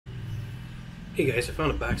Hey guys, I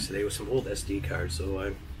found a box today with some old SD cards, so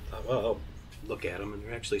I thought, well, I'll look at them. And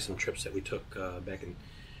they're actually some trips that we took back in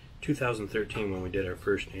 2013 when we did our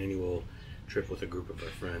first annual trip with a group of our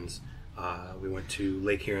friends. We went to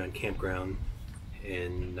Lake Huron Campground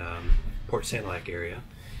in Port Sanilac area.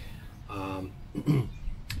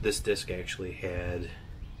 This disc actually had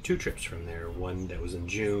two trips from there, one that was in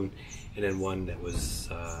June and then one that was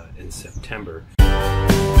in September.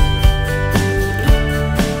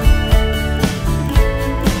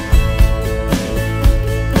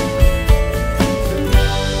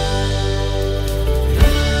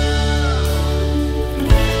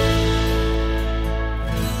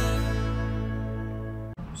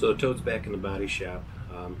 So the toad's back in the body shop.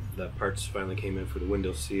 The parts finally came in for the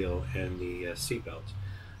window seal and the seatbelt.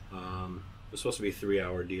 It was supposed to be a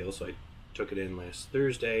 3-hour deal, so I took it in last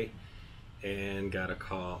Thursday and got a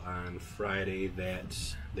call on Friday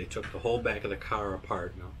that they took the whole back of the car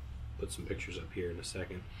apart. And I'll put some pictures up here in a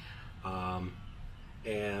second.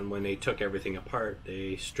 And when they took everything apart,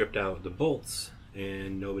 they stripped out the bolts,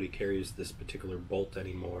 and nobody carries this particular bolt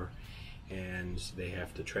anymore. And they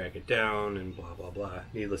have to track it down and blah blah blah.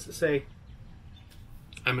 Needless to say,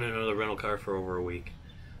 I'm in another rental car for over a week.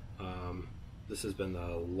 This has been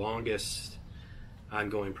the longest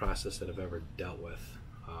ongoing process that I've ever dealt with.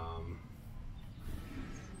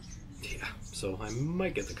 Yeah, so I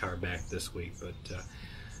might get the car back this week, but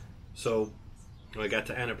so when I got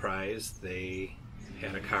to Enterprise, they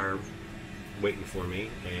had a car waiting for me,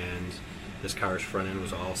 and this car's front end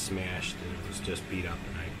was all smashed and it was just beat up,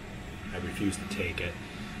 and I refused to take it.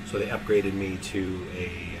 So they upgraded me to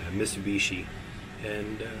a Mitsubishi,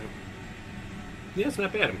 and yeah, it's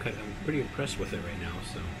not bad. I'm pretty impressed with it right now.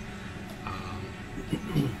 So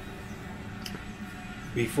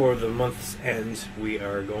before the month's end, we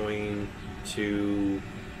are going to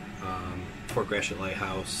Fort Gratiot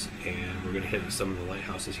Lighthouse, and we're going to hit some of the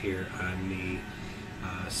lighthouses here on the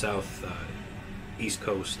south east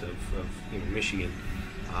coast of Michigan.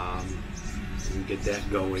 And get that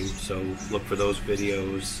going, so look for those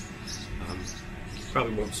videos.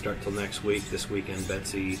 Probably won't start till next week. This weekend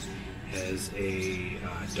Betsy has a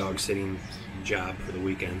dog sitting job for the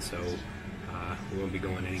weekend, so we won't be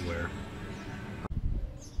going anywhere.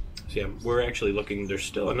 So yeah, we're actually looking. There's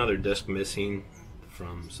still another disc missing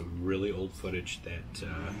from some really old footage that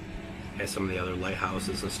has some of the other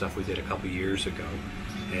lighthouses and stuff we did a couple years ago,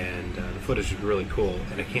 and the footage is really cool,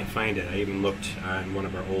 and I can't find it. I even looked on one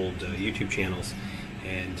of our old YouTube channels,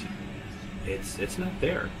 and it's not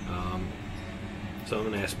there. So I'm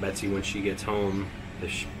going to ask Betsy when she gets home,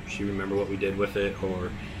 does she remember what we did with it,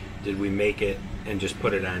 or did we make it and just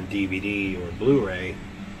put it on DVD or Blu-ray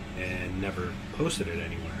and never posted it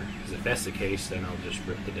anywhere? Because if that's the case, then I'll just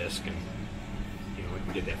rip the disc and we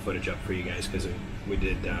can get that footage up for you guys, because we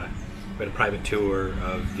had a private tour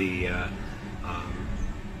of the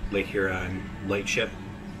Lake Huron lightship,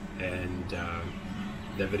 and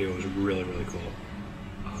that video was really cool.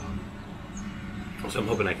 So I'm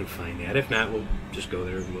hoping I can find that. If not, we'll just go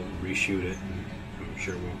there and we'll reshoot it, and I'm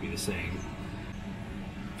sure it won't be the same.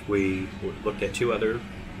 We looked at 2 other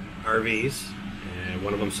RVs, and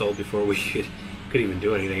one of them sold before we could even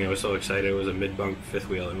do anything. I was so excited. It was a mid-bunk fifth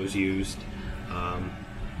wheel. It was used.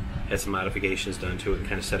 Had some modifications done to it and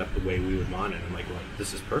kind of set up the way we would want it. I'm like, well,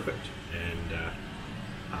 this is perfect. And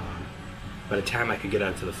by the time I could get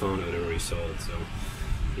onto the phone, it had already sold. So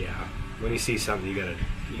yeah, when you see something, you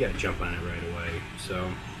gotta jump on it right away.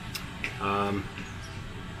 So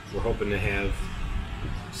we're hoping to have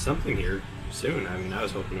something here soon. I mean, I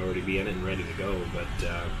was hoping to already be in it and ready to go, but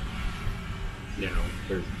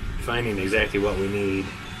we're finding exactly what we need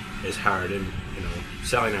is hard. And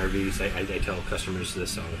selling RVs, I tell customers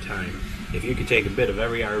this all the time. If you could take a bit of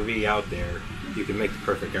every RV out there, you can make the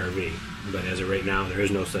perfect RV. But as of right now, there is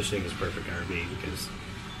no such thing as perfect RV, because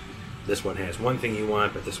this one has one thing you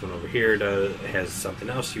want, but this one over here has something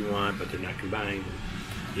else you want, but they're not combined.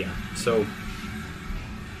 Yeah, so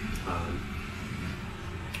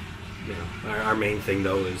our main thing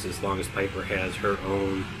though is, as long as Piper has her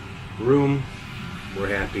own room, we're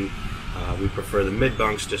happy. We prefer the mid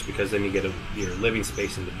bunks just because then you get your living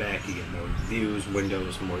space in the back, you get more views,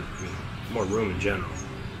 windows, more room in general.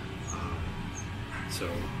 So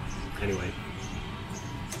anyway,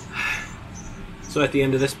 so at the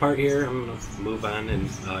end of this part here, I'm going to move on and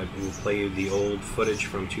we'll play you the old footage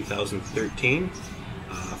from 2013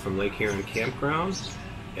 from Lake Huron Campground.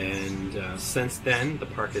 And since then, the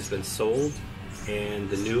park has been sold, and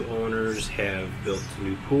the new owners have built a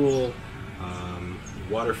new pool,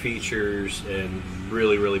 water features, and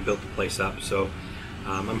really built the place up. So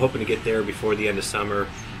I'm hoping to get there before the end of summer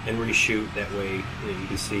and reshoot. That way, you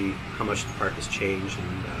can see how much the park has changed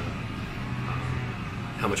and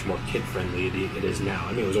how much more kid-friendly it is now.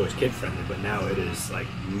 I mean, it was always kid-friendly, but now it is like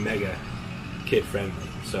mega kid-friendly.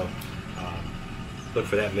 So look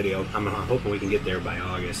for that video. I'm hoping we can get there by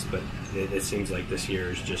August, but it seems like this year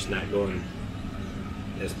is just not going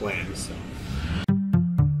as planned. So.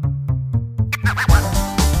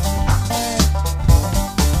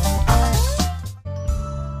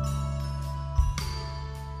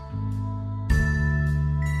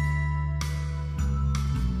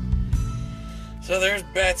 So there's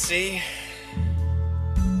Betsy.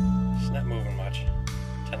 She's not moving much.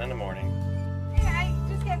 10 in the morning. Yeah, I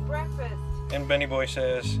just had breakfast. And Benny Boy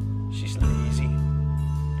says she's lazy.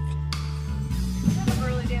 That's an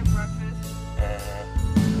early day of breakfast.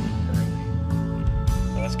 Early.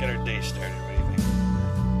 Well, let's get our day started. What do you think?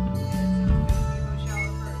 Yeah, go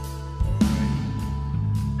shower first.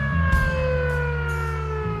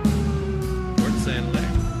 Port Sand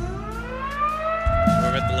Lake.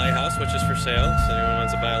 We're at the lighthouse, which is for sale. So anyone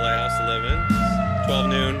wants to buy a lighthouse to live in. It's 12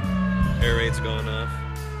 noon. Air raid's going off.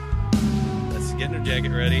 Let's get our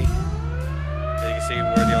jacket ready. As you can see,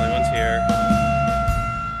 we're the only ones here.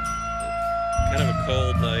 Kind of a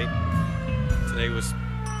cold night. Today was,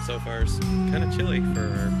 so far, kind of chilly for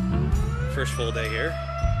our first full day here.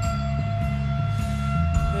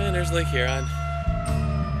 And there's Lake Huron.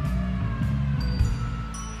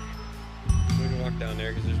 We can walk down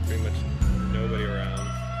there because there's pretty much nobody around.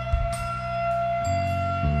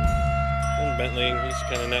 And Bentley, he's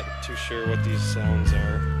kind of not too sure what these sounds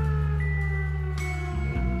are.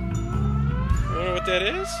 You wonder what that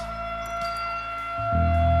is?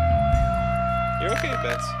 You're okay,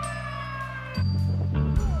 Bets.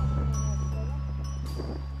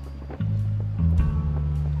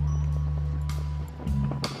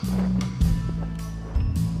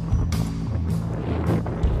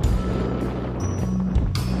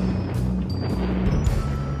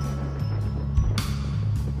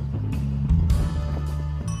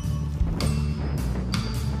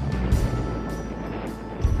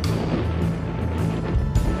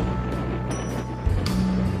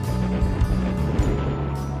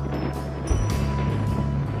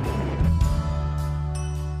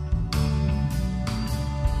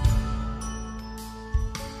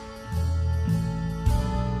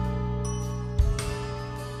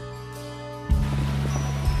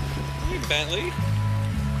 Bentley.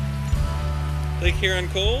 Lake Huron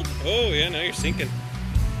cold? Oh yeah, now you're sinking.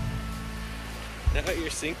 Now you're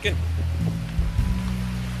sinking.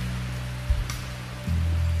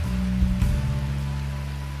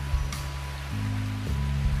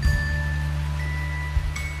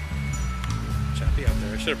 Choppy out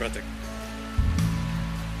there. I should have brought the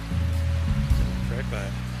track by.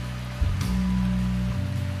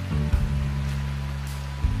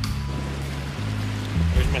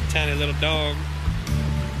 There's my tiny little dog.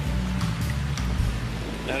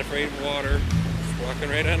 Not afraid of water. Just walking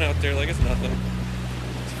right on out there like it's nothing.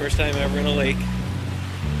 It's the first time ever in a lake.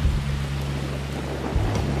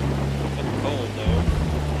 Kind of cold though.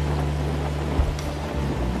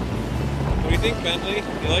 What do you think, Bentley?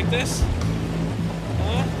 You like this?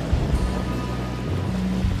 Huh?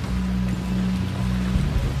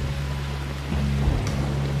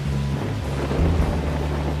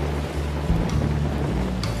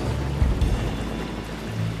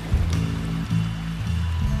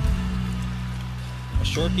 A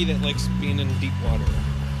shorty that likes being in deep water.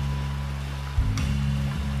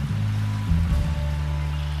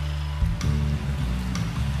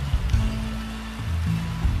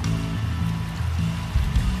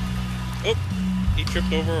 Oh, he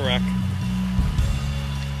tripped over a rock.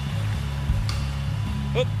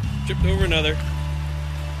 Oh, tripped over another.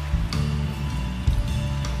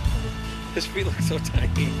 His feet look so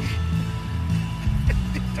tiny.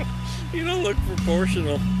 You don't look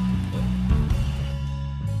proportional.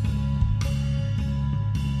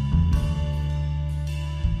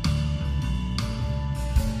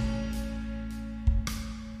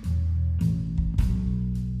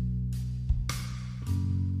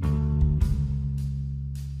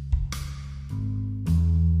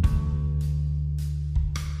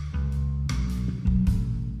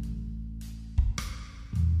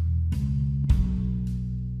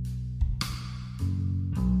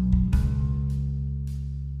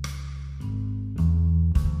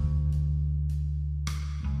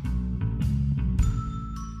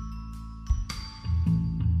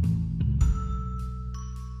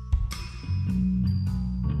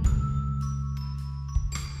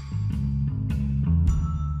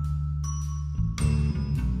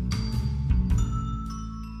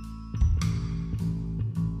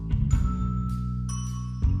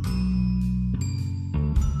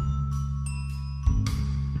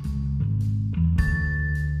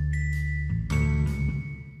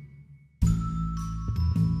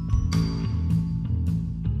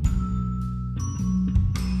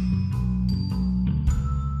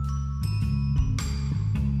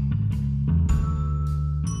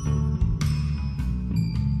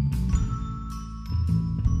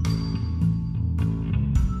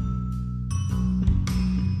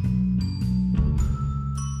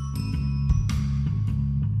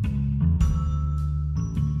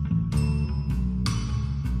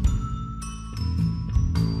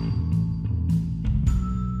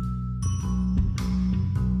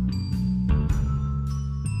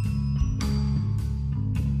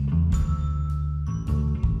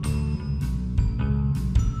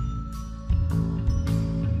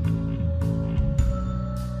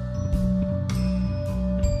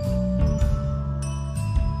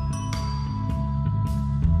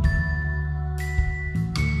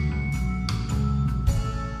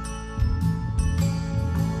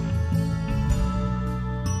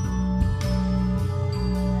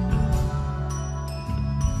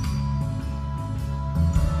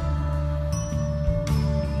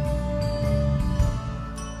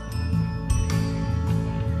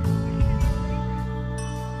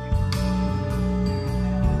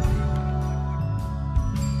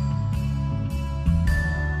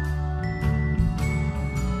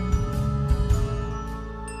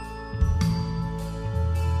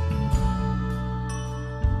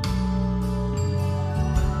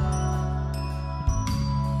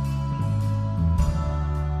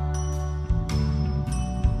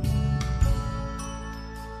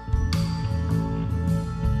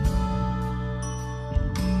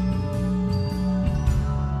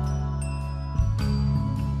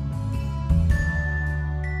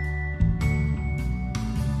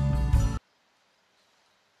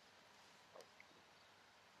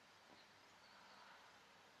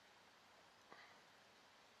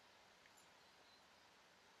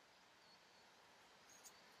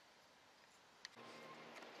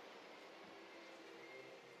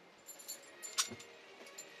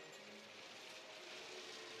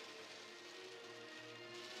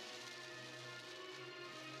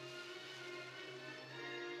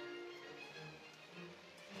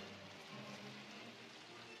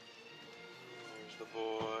 the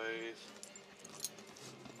boys.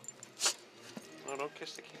 Oh, don't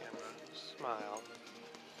kiss the camera. Smile.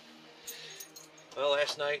 Well,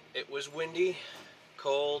 last night it was windy,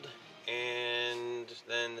 cold, and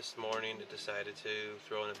then this morning it decided to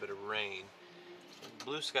throw in a bit of rain.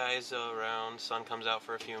 Blue skies around, sun comes out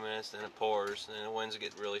for a few minutes, then it pours, and then the winds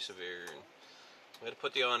get really severe. And we had to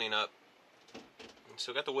put the awning up. And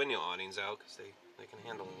still got the window awnings out because they can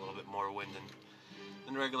handle a little bit more wind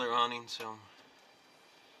than regular awnings. So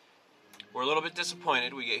we're a little bit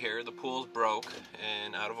disappointed. We get here, the pool's broke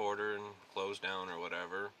and out of order and closed down or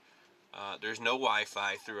whatever. There's no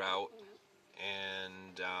Wi-Fi throughout,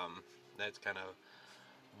 and that kind of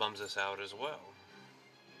bums us out as well.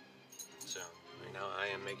 So right now I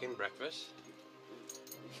am making breakfast.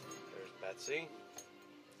 There's Betsy,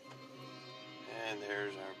 and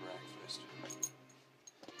there's our breakfast.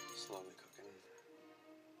 Slowly cooking.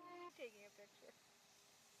 Taking a picture.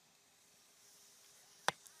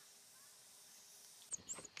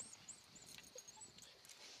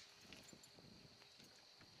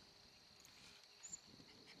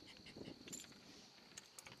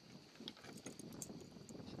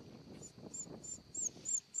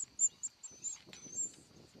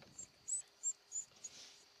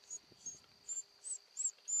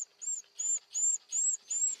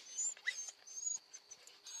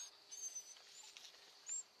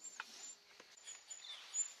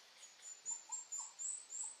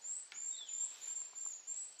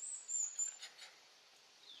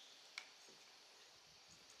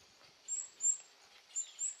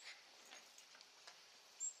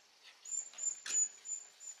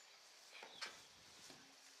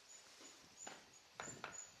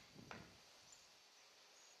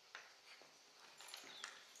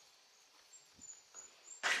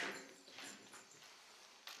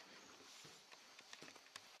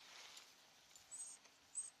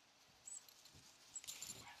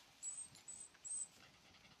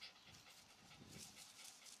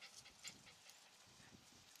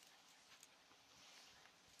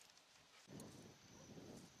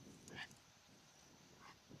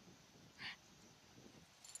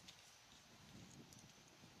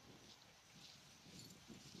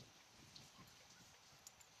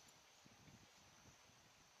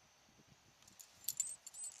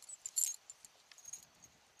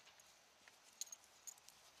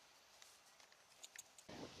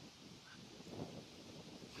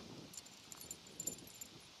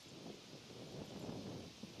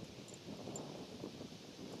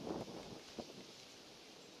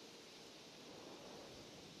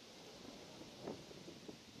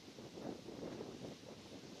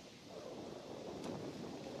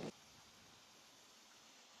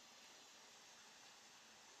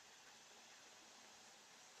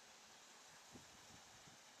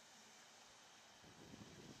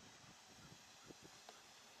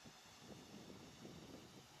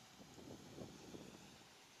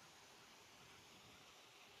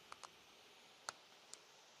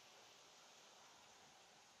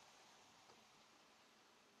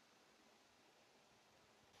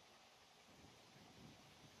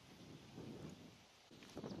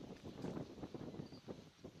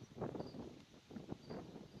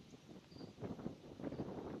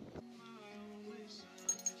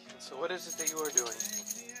 So what is it that you are doing?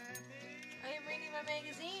 I am reading my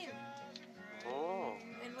magazine Oh.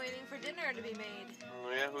 and waiting for dinner to be made.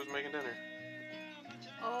 Oh yeah, who's making dinner?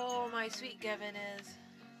 Oh, my sweet Gavin is.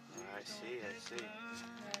 I see, I see.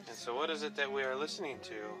 And so what is it that we are listening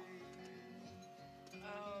to?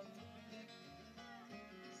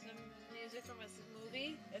 Some music from a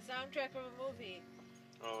movie, a soundtrack from a movie.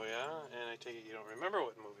 Oh yeah? And I take it you don't remember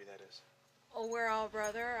what movie that is. Oh, we're all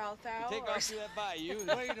brother, all thou. Take off to that bayou and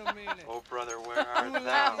wait a minute. Oh brother, where art Who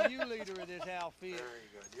thou? allowed you leader of this outfit? Very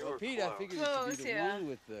good. You Well, were Pete, I close. figured it to Close, be the yeah. one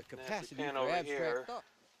with the capacity pan for over abstract here. thought.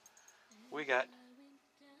 We got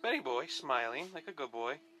Betty Boy smiling like a good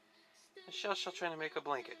boy. And Shell trying to make a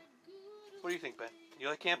blanket. What do you think, Bet? You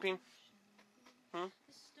like camping? Hmm?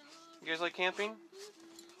 You guys like camping?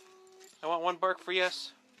 I want one bark for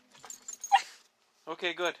yes.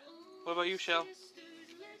 Okay, good. What about you, Shell?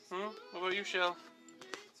 What about you, Shell?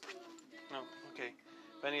 No, okay.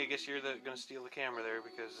 Benny, I guess you're gonna steal the camera there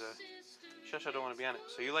because Shell don't want to be on it.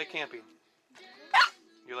 So you like camping?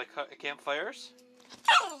 You like campfires?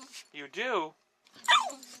 You do?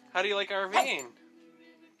 How do you like RVing?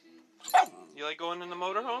 You like going in the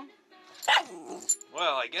motorhome?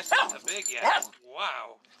 Well, I guess that's a big yes.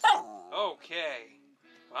 Wow. Okay.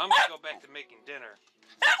 Well, I'm gonna go back to making dinner.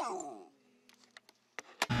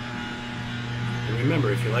 And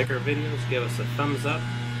remember, if you like our videos, give us a thumbs up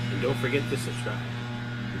and don't forget to subscribe.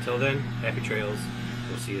 Until then, happy trails.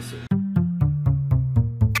 We'll see you soon.